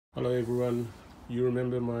Hello everyone, you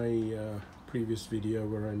remember my previous video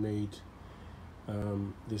where I made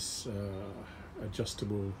this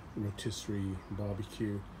adjustable rotisserie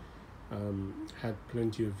barbecue. Had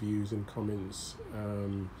plenty of views and comments.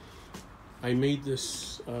 I made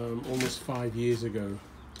this almost 5 years ago,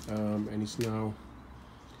 and it's now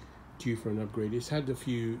due for an upgrade. It's had a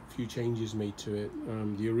few changes made to it.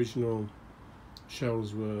 The original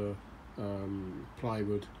shells were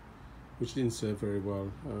plywood, which didn't serve very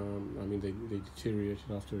well. I mean, they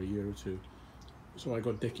deteriorated after a year or two. So I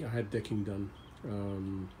had decking done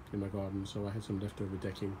in my garden, so I had some leftover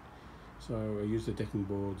decking. So I used the decking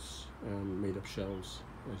boards and made up shelves,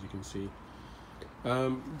 as you can see.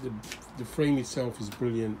 The frame itself is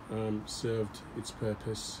brilliant, served its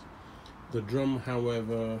purpose. The drum,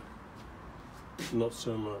 however, not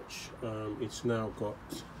so much. It's now got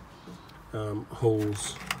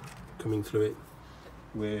holes coming through it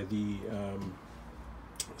where the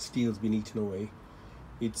steel's been eaten away.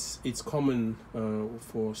 It's common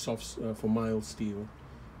for mild steel.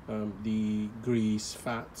 The grease,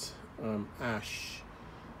 fat, ash,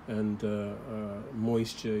 and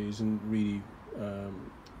moisture isn't really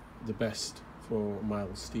the best for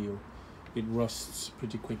mild steel. It rusts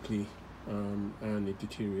pretty quickly and it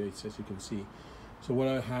deteriorates, as you can see. So what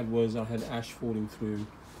I had ash falling through.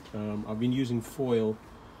 I've been using foil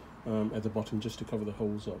at the bottom just to cover the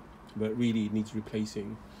holes up, but really it needs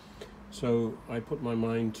replacing. So I put my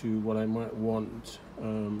mind to what I might want,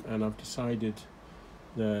 and I've decided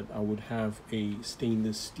that I would have a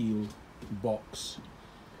stainless steel box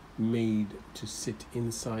made to sit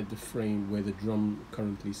inside the frame where the drum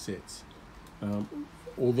currently sits.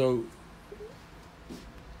 Although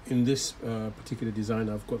in this particular design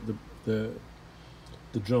I've got the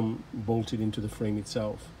drum bolted into the frame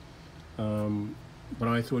itself, but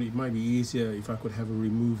I thought it might be easier if I could have a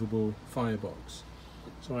removable firebox.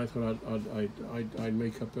 So I thought I'd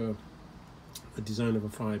make up a design of a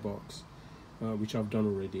firebox, which I've done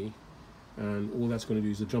already. And all that's going to do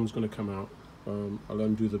is the drum's going to come out. I'll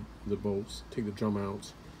undo the bolts, take the drum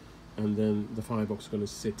out, and then the firebox is going to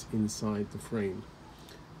sit inside the frame.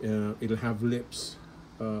 It'll have lips,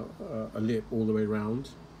 a lip all the way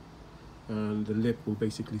around, and the lip will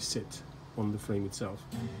basically sit on the frame itself.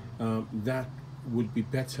 That would be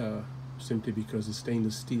better simply because the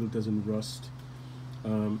stainless steel doesn't rust.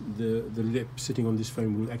 The lip sitting on this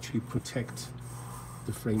frame will actually protect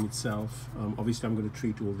the frame itself. Obviously I'm going to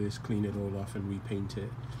treat all this, clean it all off and repaint it,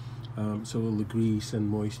 so all the grease and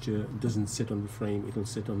moisture doesn't sit on the frame. It'll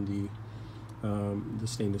sit on the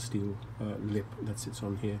stainless steel lip that sits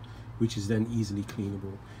on here, which is then easily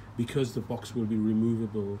cleanable. Because the box will be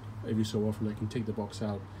removable, every so often I can take the box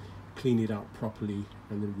out, clean it out properly,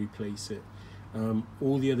 and then replace it.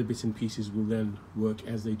 All the other bits and pieces will then work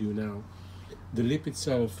as they do now. The lip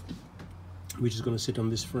itself, which is going to sit on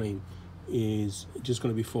this frame, is just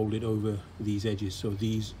going to be folded over these edges, so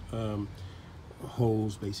these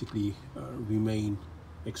holes basically remain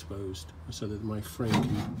exposed, so that my frame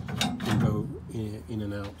can go in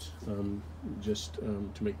and out, just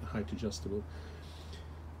to make the height adjustable.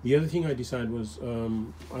 The other thing I decided was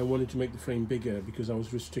I wanted to make the frame bigger because I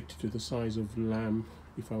was restricted to the size of lamb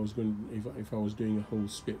if I was doing a whole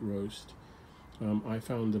spit roast. I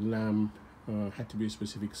found the lamb had to be a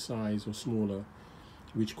specific size or smaller,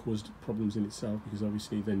 which caused problems in itself, because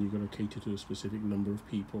obviously then you've got to cater to a specific number of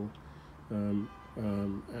people, and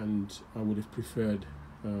I would have preferred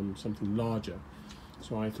something larger.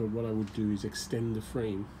 So I thought what I would do is extend the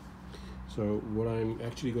frame. So what I'm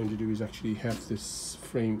actually going to do is actually have this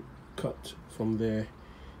frame cut from there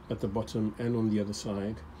at the bottom and on the other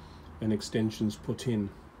side, and extensions put in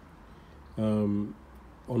on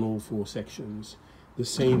all four sections. The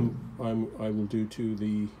same I will do to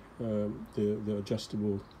the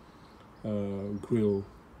adjustable grill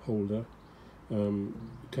holder.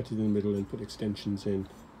 Cut it in the middle and put extensions in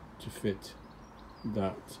to fit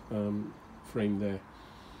that frame there.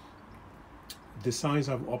 The size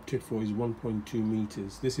I've opted for is 1.2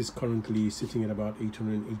 meters. This is currently sitting at about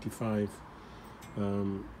 885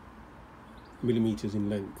 millimeters in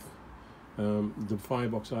length. The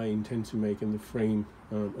firebox I intend to make and the frame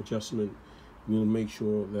adjustment will make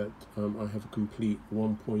sure that I have a complete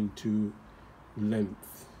 1.2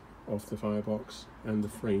 length of the firebox and the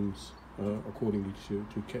frames accordingly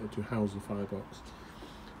to house the firebox.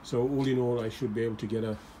 So all in all, I should be able to get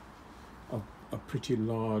a pretty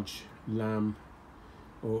large lamb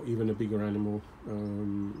or even a bigger animal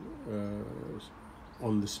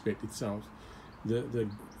on the spit itself. The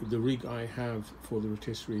rig I have for the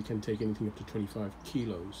rotisserie can take anything up to 25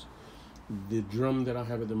 kilos. The drum that I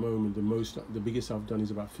have at the moment, the biggest I've done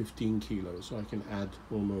is about 15 kilos, so I can add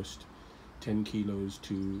almost 10 kilos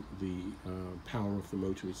to the power of the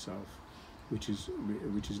motor itself, which is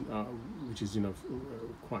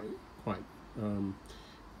quite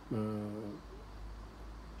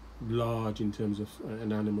large in terms of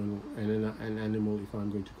an animal, if I'm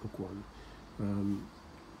going to cook one.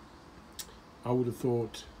 I would have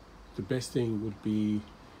thought the best thing would be,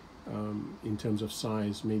 in terms of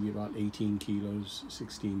size, maybe about 18 kilos,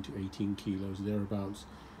 16 to 18 kilos, thereabouts.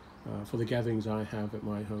 For the gatherings I have at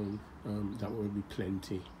my home, that would be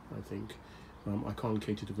plenty, I think. I can't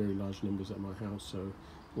cater to very large numbers at my house, so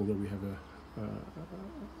although we have a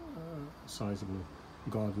sizable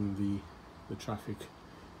garden, the traffic,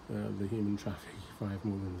 the human traffic, if I have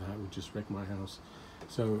more than that, would just wreck my house.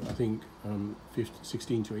 So I think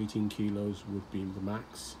 16 to 18 kilos would be the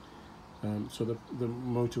max. So the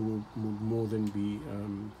motor will more than be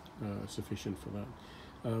sufficient for that.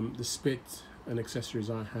 The spit and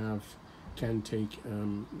accessories I have can take a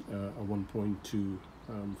 1.2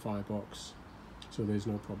 firebox, so there's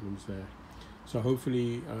no problems there. So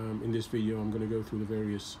hopefully in this video I'm going to go through the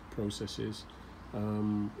various processes,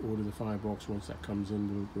 order the firebox. Once that comes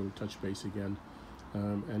in, we'll touch base again,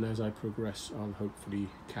 and as I progress I'll hopefully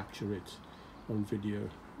capture it on video,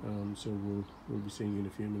 so we'll be seeing you in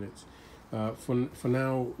a few minutes. For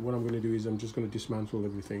now, what I'm going to do is I'm just going to dismantle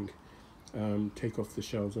everything, take off the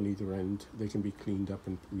shelves on either end. They can be cleaned up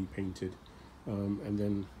and repainted, and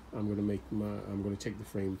then I'm going to take the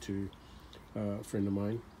frame to a friend of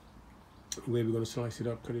mine, where we're going to slice it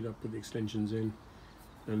up, cut it up, put the extensions in,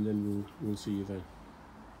 and then we'll see you then.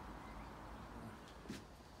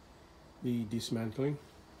 The dismantling,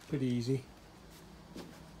 pretty easy.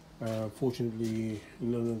 Fortunately,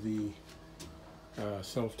 none of the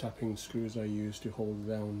self-tapping screws I used to hold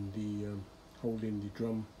down hold in the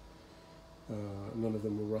drum, none of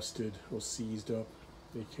them were rusted or seized up.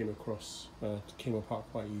 They came apart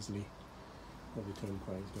quite easily. They turned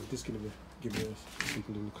quite easily. Just give it a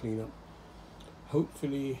simple little clean up.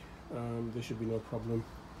 Hopefully there should be no problem.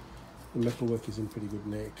 The metalwork is in pretty good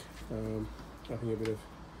nick. I think a bit of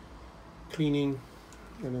cleaning,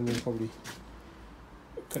 and then we'll probably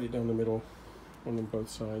cut it down the middle on both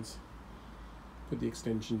sides, put the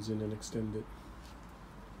extensions in and extend it.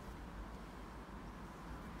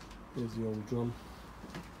 There's the old drum,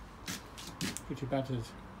 pretty battered.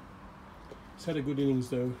 It's had a good innings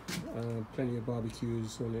though, plenty of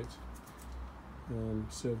barbecues on it,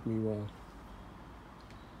 served me well.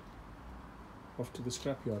 Off to the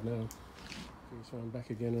scrapyard now. Okay, so I'm back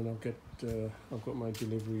again, and I've got my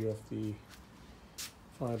delivery of the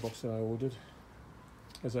firebox that I ordered.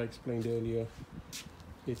 As I explained earlier,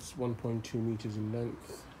 it's 1.2 meters in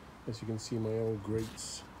length. As you can see, my old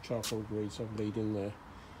grates, charcoal grates, I've laid in there.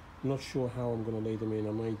 I'm not sure how I'm going to lay them in.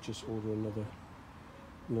 I might just order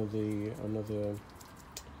another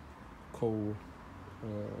coal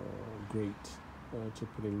grate to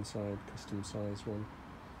put inside, custom size one.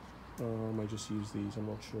 I might just use these, I'm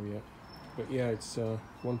not sure yet. But yeah, it's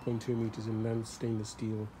 1.2 meters in length, stainless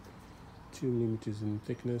steel, 2 millimeters in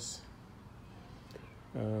thickness,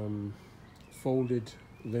 folded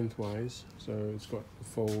lengthwise, so it's got a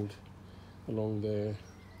fold along there,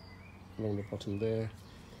 along the bottom there,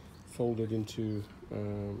 folded into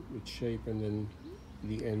its shape, and then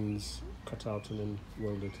the ends cut out and then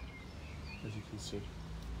welded, as you can see.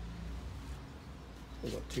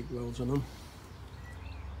 They've got TIG welds on them.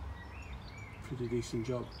 Pretty decent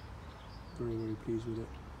job. Very, very pleased with it.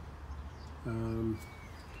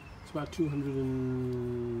 It's about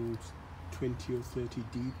 220 or 30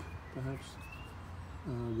 deep, perhaps,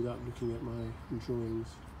 without looking at my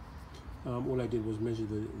drawings. All I did was measure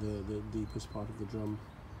the deepest part of the drum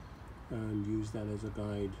and use that as a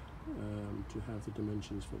guide to have the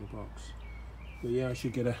dimensions for the box. But yeah, I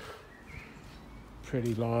should get a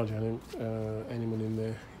pretty large animal in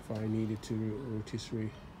there if I needed to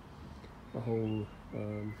rotisserie a whole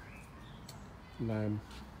lamb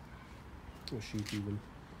or sheep even.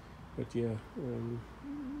 But yeah,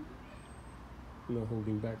 no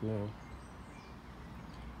holding back now.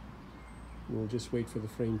 We'll just wait for the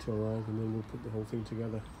frame to arrive, and then we'll put the whole thing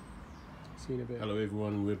together. See you in a bit. Hello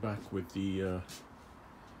everyone, we're back with the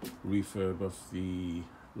refurb of the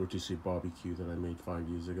rotisserie barbecue that I made 5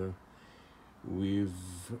 years ago. We've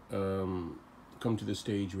come to the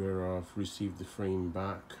stage where I've received the frame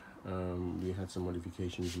back. We had some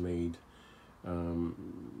modifications made.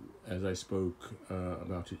 As I spoke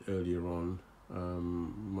about it earlier on,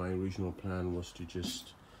 my original plan was to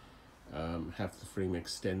just have the frame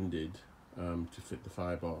extended to fit the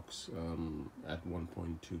firebox at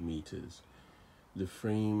 1.2 meters. The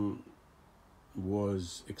frame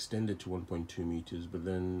was extended to 1.2 meters, but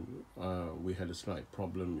then we had a slight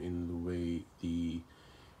problem in the way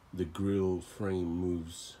the grill frame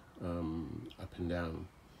moves up and down.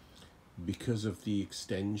 Because of the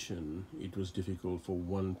extension, it was difficult for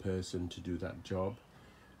one person to do that job.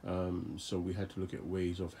 So we had to look at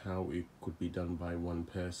ways of how it could be done by one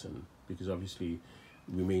person, because obviously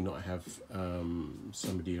we may not have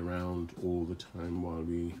somebody around all the time while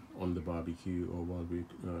we on the barbecue, or while we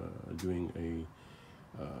doing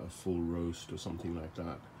a full roast or something like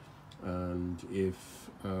that. And if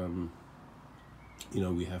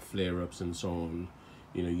we have flare-ups and so on,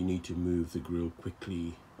 you need to move the grill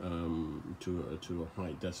quickly to a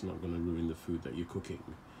height that's not going to ruin the food that you're cooking.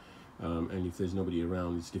 And if there's nobody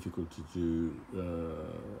around, it's difficult to do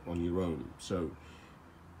on your own. So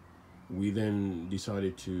we then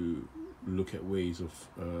decided to look at ways of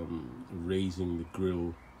raising the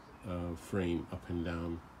grill frame up and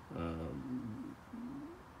down,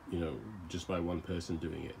 just by one person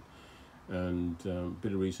doing it. And a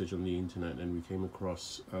bit of research on the internet, and we came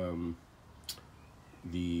across I'm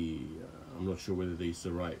not sure whether it's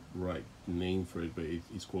the right name for it, but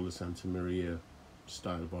it's called the Santa Maria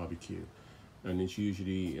style barbecue, and it's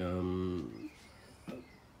usually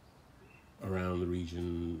around the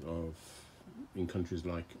region in countries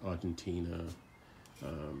like Argentina,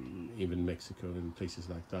 even Mexico and places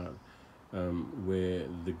like that, where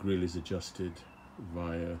the grill is adjusted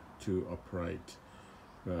via two upright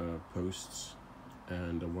posts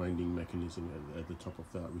and a winding mechanism at the top of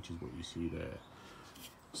that, which is what you see there.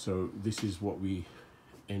 So this is what we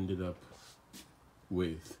ended up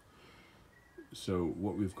with. So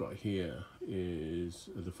what we've got here is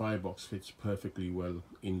the firebox fits perfectly well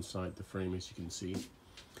inside the frame, as you can see.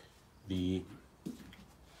 The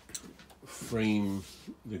frame,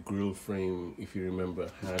 the grill frame, if you remember,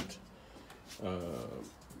 had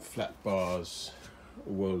flat bars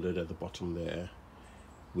welded at the bottom there,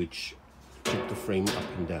 which took the frame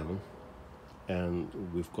up and down, and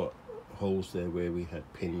we've got holes there where we had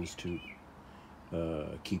pins to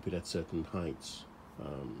keep it at certain heights,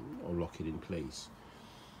 or lock it in place.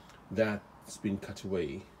 That's been cut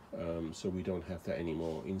away, so we don't have that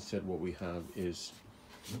anymore. Instead, what we have is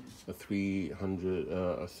a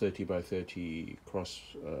 30 by 30 cross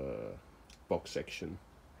box section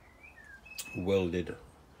welded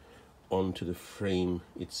onto the frame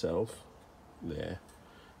itself there,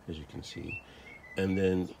 as you can see. And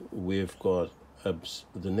then we've got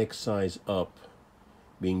the next size up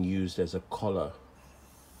being used as a collar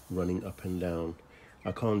running up and down.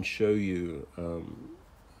 I can't show you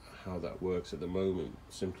how that works at the moment,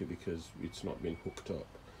 simply because it's not been hooked up.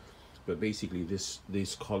 But basically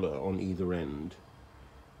this collar on either end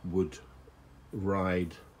would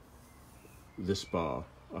ride this bar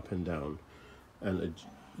up and down, and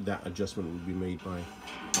that adjustment would be made by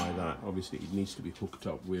that. Obviously it needs to be hooked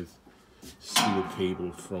up with steel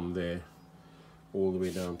cable from there all the way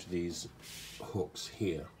down to these hooks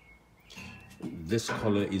here. This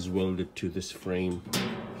collar is welded to this frame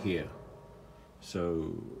here,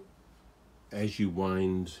 so as you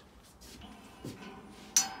wind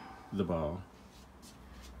the bar,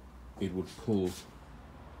 it would pull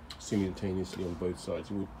simultaneously on both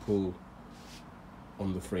sides. It would pull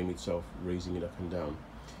on the frame itself, raising it up and down.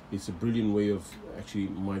 It's a brilliant way of actually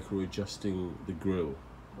micro adjusting the grill,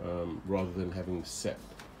 rather than having set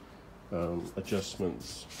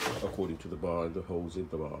adjustments according to the bar and the holes in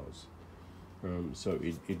the bars. So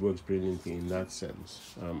it works brilliantly in that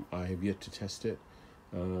sense. I have yet to test it,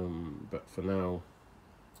 but for now,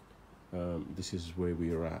 this is where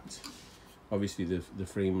we are at. Obviously the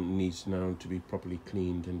frame needs now to be properly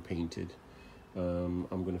cleaned and painted. I'm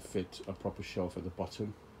going to fit a proper shelf at the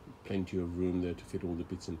bottom, plenty of room there to fit all the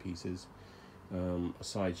bits and pieces, a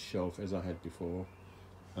side shelf as I had before,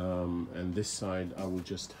 and this side I will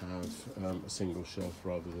just have a single shelf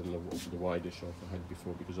rather than the wider shelf I had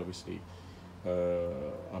before, because obviously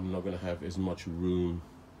I'm not going to have as much room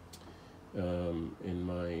in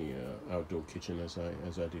my outdoor kitchen as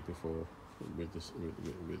I did before with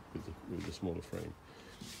the smaller frame.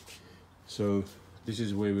 So this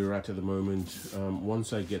is where we're at the moment.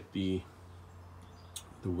 Once I get the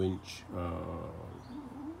winch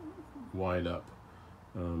wired up,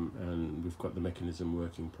 and we've got the mechanism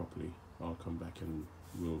working properly, I'll come back and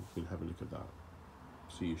we'll have a look at that.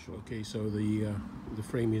 See you shortly. Okay, so the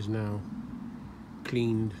frame is now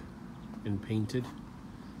cleaned and painted,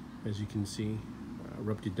 as you can see.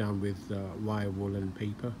 Rubbed it down with wire wool and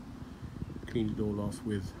paper, cleaned it all off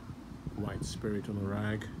with white spirit on a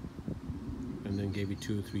rag, and then gave it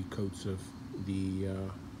 2 or 3 coats of the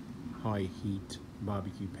high heat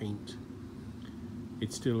barbecue paint,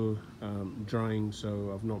 It's still drying,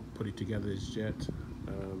 so I've not put it together as yet.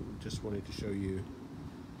 Just wanted to show you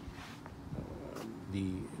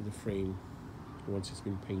the frame once it's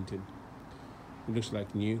been painted. It looks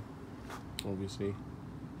like new, obviously,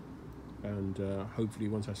 and hopefully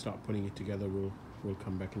once I start putting it together, we'll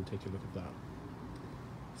come back and take a look at that.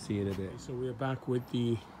 See you in a bit. So we're back with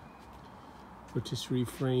the rotisserie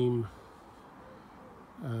frame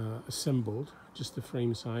assembled, just the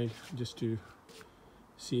frame side, just to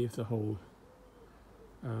see if the whole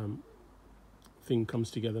thing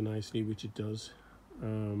comes together nicely, which it does.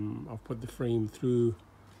 I've put the frame through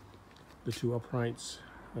the two uprights.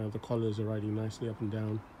 The collars are riding nicely up and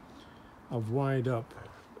down. I've wired up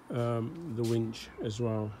the winch as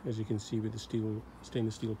well, as you can see, with the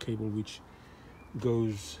stainless steel cable, which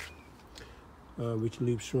goes, which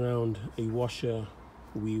loops around a washer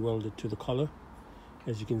we welded to the collar.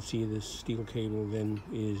 As you can see, this steel cable then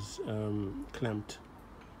is clamped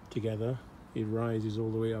together. It rises all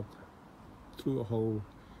the way up through a hole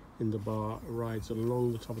in the bar, rides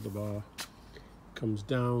along the top of the bar, comes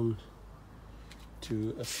down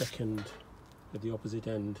to a second at the opposite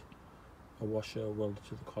end, a washer welded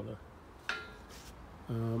to the collar.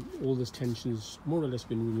 All this tension's more or less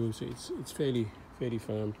been removed, so it's fairly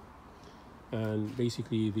firm. And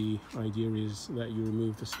basically the idea is that you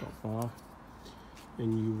remove the stop bar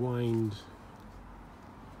and you wind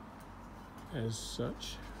as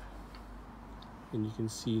such, and you can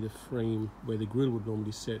see the frame where the grill would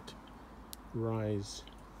normally sit rise.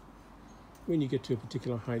 When you get to a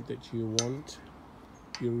particular height that you want,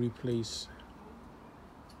 you replace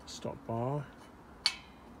stop bar.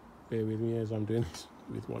 Bear with me as I'm doing this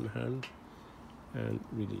with one hand, and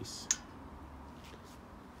release,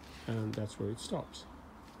 and that's where it stops.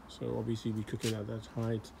 So obviously we're cooking at that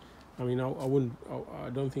height. I mean, I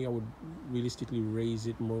don't think I would realistically raise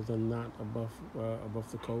it more than that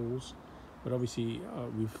above the coals, but obviously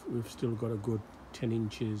we've still got a good 10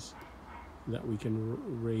 inches that we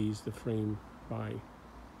can raise the frame by.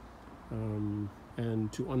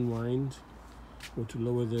 And to unwind or to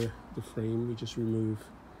lower the frame, we just remove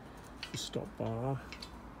the stop bar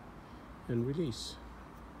and release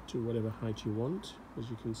to whatever height you want, as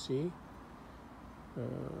you can see,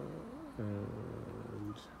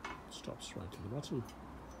 and stops right to the bottom,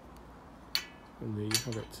 and there you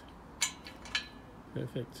have it.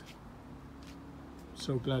 Perfect.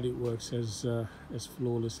 So glad it works as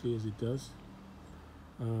flawlessly as it does.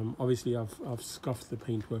 Obviously I've scuffed the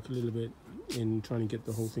paintwork a little bit in trying to get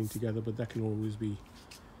the whole thing together, but that can always be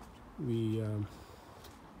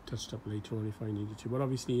touched up later on if I needed to. But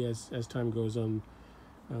obviously as time goes on,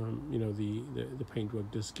 you know, the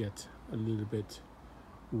paintwork does get a little bit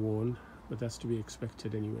worn, but that's to be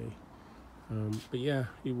expected anyway. But yeah,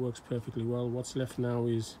 it works perfectly well. What's left now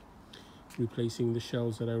is replacing the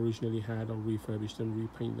shells that I originally had. I'll refurbish them,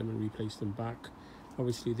 repaint them, and replace them back.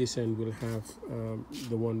 Obviously this end will have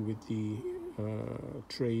the one with the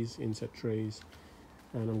trays, inset trays,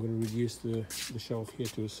 and I'm going to reduce the shelf here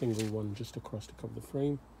to a single one just across to cover the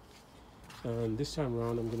frame. And this time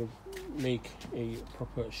around I'm going to make a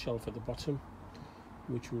proper shelf at the bottom,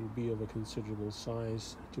 which will be of a considerable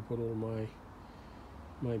size, to put all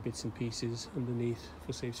my bits and pieces underneath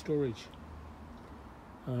for safe storage.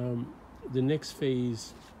 The next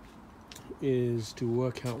phase is to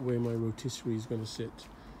work out where my rotisserie is going to sit.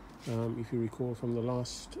 If you recall from the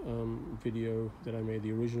last video that I made,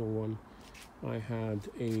 the original one, I had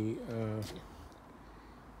a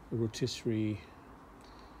rotisserie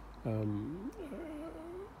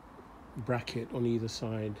bracket on either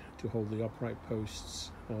side to hold the upright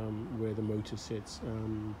posts where the motor sits,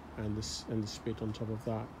 and the spit on top of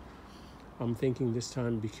that. I'm thinking this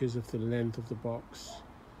time, because of the length of the box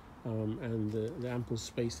and the ample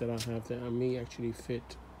space that I have, that I may actually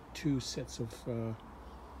fit two sets of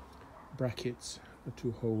brackets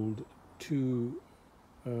to hold two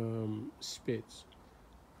spits,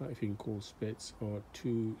 if you can call spits, or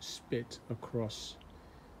two spit across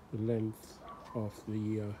the length of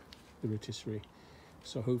the rotisserie.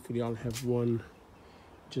 So hopefully I'll have one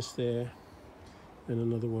just there and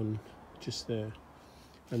another one just there.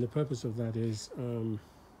 And the purpose of that is,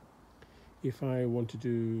 if I want to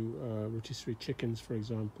do rotisserie chickens, for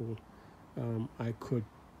example, I could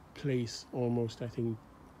place almost, I think,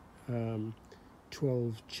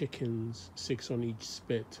 12 chickens, 6 on each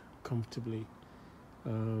spit, comfortably.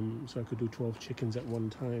 So I could do 12 chickens at one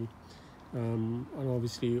time, and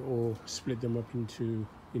obviously, or split them up into,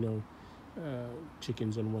 you know,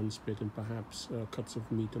 chickens on one spit and perhaps cuts of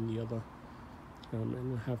meat on the other,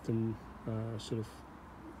 and have them sort of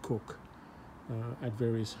cook at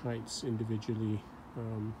various heights individually,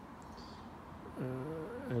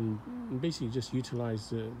 and basically just utilize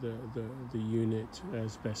the unit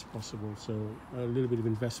as best possible. So a little bit of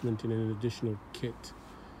investment in an additional kit,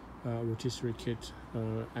 rotisserie kit,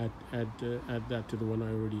 add that to the one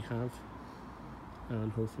I already have,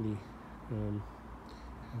 and hopefully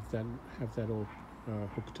have that all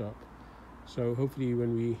hooked up. So hopefully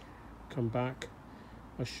when we come back,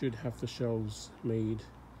 I should have the shelves made,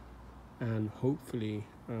 and hopefully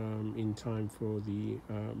in time for the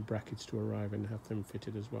brackets to arrive and have them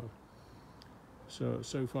fitted as well.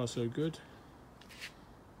 So far so good,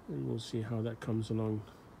 and we'll see how that comes along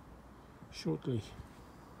shortly.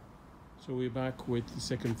 So we're back with the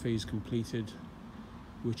second phase completed,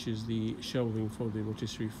 which is the shelving for the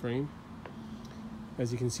rotisserie frame.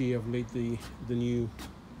 As you can see, I've laid the new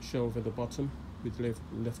shelf at the bottom with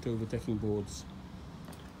leftover decking boards.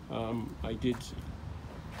 I did,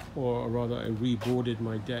 or rather I reboarded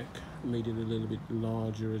my deck, made it a little bit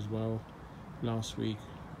larger as well last week,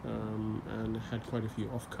 and had quite a few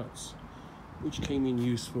offcuts, which came in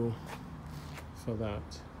useful for that.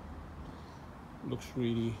 Looks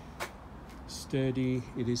really sturdy.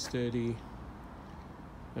 It is sturdy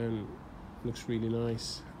and looks really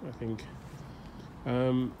nice, I think.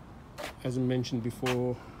 As I mentioned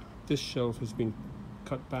before, this shelf has been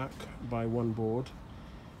cut back by one board,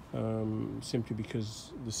 simply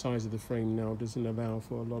because the size of the frame now doesn't allow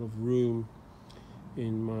for a lot of room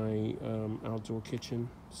in my outdoor kitchen,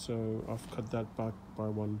 so I've cut that back by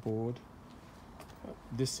one board.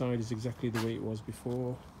 This side is exactly the way it was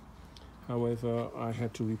before. However, I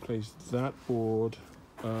had to replace that board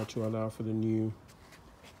to allow for the new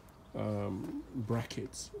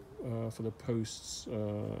brackets for the posts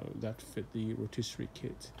that fit the rotisserie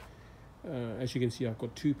kit. As you can see, I've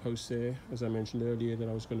got two posts there. As I mentioned earlier, that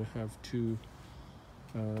I was going to have two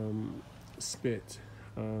spit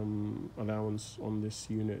allowance on this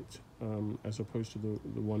unit, as opposed to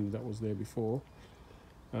the one that was there before.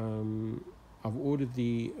 I've ordered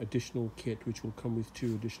the additional kit, which will come with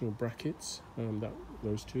two additional brackets,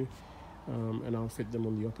 those two, and I'll fit them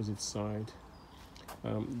on the opposite side.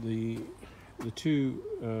 The two,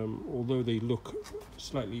 although they look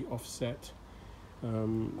slightly offset, if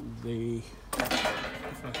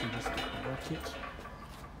I can just get the bracket.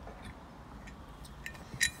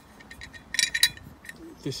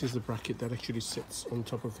 This is the bracket that actually sits on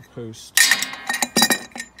top of the post,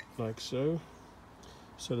 like so.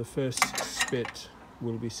 So the first spit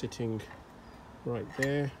will be sitting right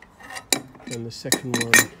there, and the second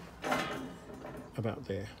one about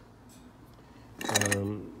there.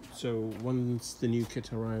 So once the new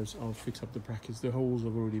kit arrives, I'll fit up the brackets. The holes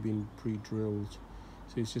have already been pre-drilled,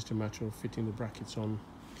 so it's just a matter of fitting the brackets on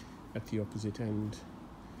at the opposite end.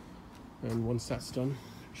 And once that's done,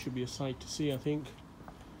 it should be a sight to see, I think.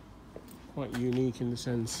 Quite unique in the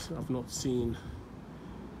sense I've not seen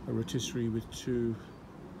a rotisserie with two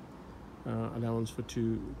allowance for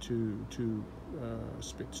two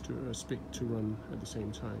spit to run at the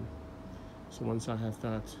same time. So once I have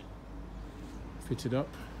that fitted up,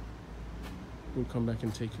 we'll come back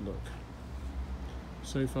and take a look.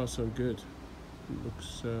 So far so good. It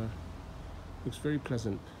looks very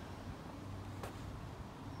pleasant.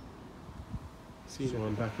 So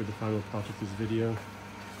I'm back with the final part of this video.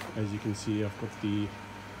 As you can see, I've got the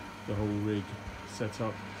whole rig set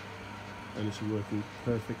up, and it's working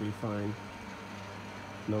perfectly fine.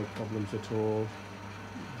 No problems at all.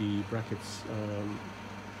 The brackets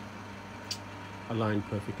aligned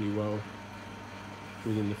perfectly well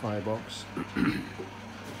within the firebox.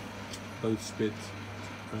 Both spits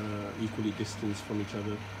equally distanced from each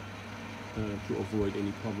other to avoid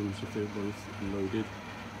any problems if they're both loaded.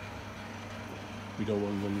 We don't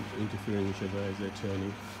want them interfering with each other as they're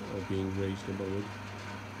turning or being raised or lowered.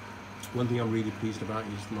 One thing I'm really pleased about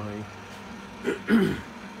is my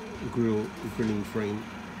grilling frame.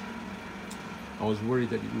 I was worried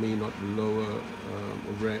that it may not lower,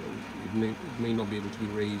 it may not be able to be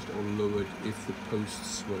raised or lowered if the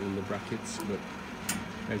posts were in the brackets, but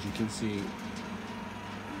as you can see,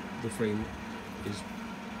 the frame is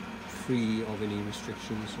free of any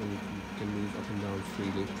restrictions, and you can move up and down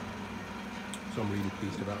freely. So I'm really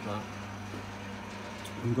pleased about that.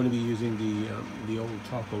 I'm going to be using the old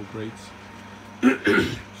charcoal grates,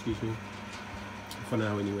 excuse me, for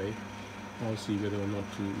now anyway. I'll see whether or not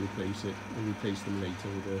to replace it and replace them later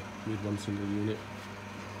with one single unit.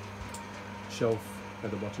 Shelf at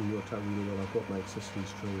the bottom worked out really well. I've got my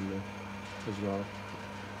accessories tray in there as well.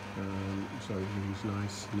 So everything's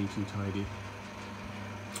nice, neat and tidy.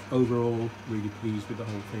 Overall, really pleased with the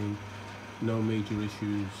whole thing. No major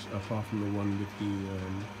issues apart from the one with the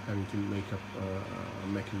having to make up a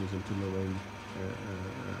mechanism to lower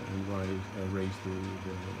and raise the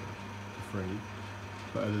frame.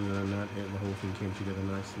 But other than that, the whole thing came together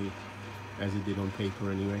nicely, as it did on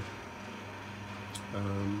paper anyway.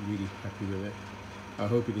 Really happy with it. I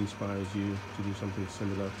hope it inspires you to do something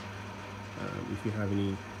similar. If you have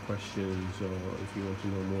any questions, or if you want to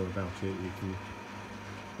know more about it, you can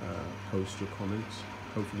post your comments.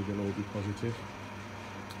 Hopefully they'll all be positive,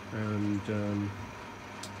 and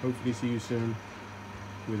hopefully see you soon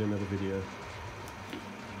with another video.